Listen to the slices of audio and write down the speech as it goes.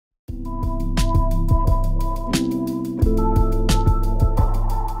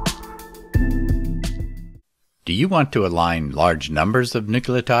Do you want to align large numbers of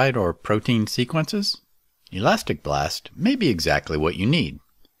nucleotide or protein sequences? ElasticBLAST may be exactly what you need.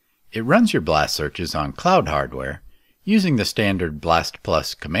 It runs your BLAST searches on cloud hardware using the standard BLAST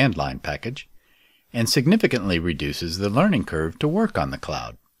Plus command line package and significantly reduces the learning curve to work on the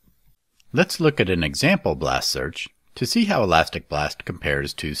cloud. Let's look at an example BLAST search to see how ElasticBLAST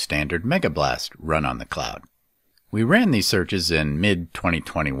compares to standard MegaBLAST run on the cloud. We ran these searches in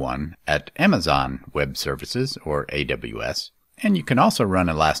mid-2021 at Amazon Web Services, or AWS, and you can also run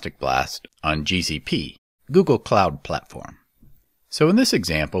ElasticBLAST on GCP, Google Cloud Platform. So in this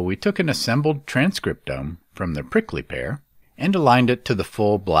example, we took an assembled transcriptome from the prickly pear and aligned it to the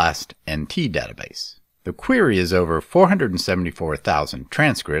full BLAST NT database. The query is over 474,000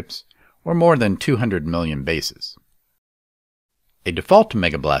 transcripts, or more than 200 million bases. A default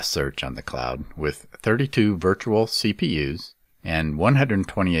MegaBLAST search on the cloud with 32 virtual CPUs and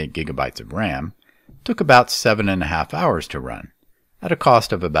 128 gigabytes of RAM took about 7.5 hours to run, at a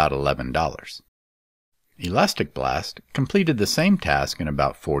cost of about $11. ElasticBLAST completed the same task in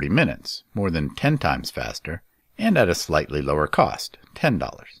about 40 minutes, more than 10 times faster, and at a slightly lower cost,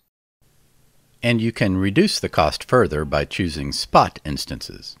 $10. And you can reduce the cost further by choosing spot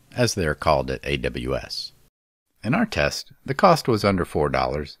instances, as they are called at AWS. In our test, the cost was under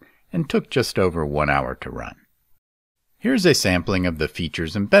 $4 and took just over 1 hour to run. Here's a sampling of the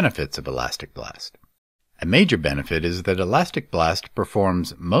features and benefits of ElasticBLAST. A major benefit is that ElasticBLAST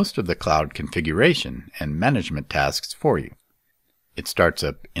performs most of the cloud configuration and management tasks for you. It starts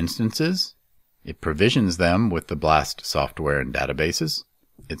up instances, it provisions them with the BLAST software and databases,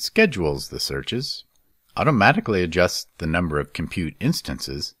 it schedules the searches, automatically adjusts the number of compute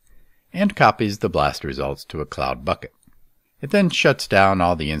instances, and copies the BLAST results to a cloud bucket. It then shuts down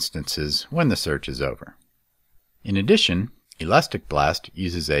all the instances when the search is over. In addition, ElasticBLAST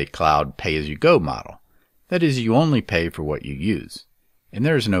uses a cloud pay-as-you-go model. That is, you only pay for what you use, and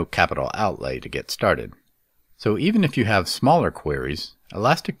there is no capital outlay to get started. So even if you have smaller queries,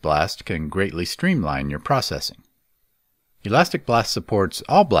 ElasticBLAST can greatly streamline your processing. ElasticBLAST supports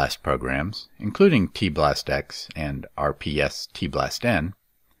all BLAST programs, including TBLASTX and RPS TBLASTN,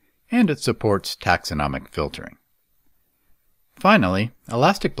 and it supports taxonomic filtering. Finally,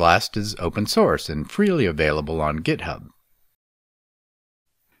 ElasticBLAST is open source and freely available on GitHub.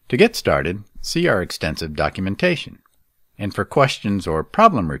 To get started, see our extensive documentation, and for questions or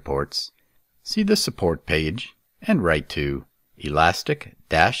problem reports, see the support page and write to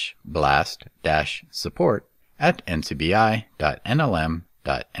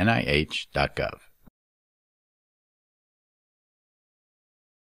elastic-blast-support@ncbi.nlm.nih.gov.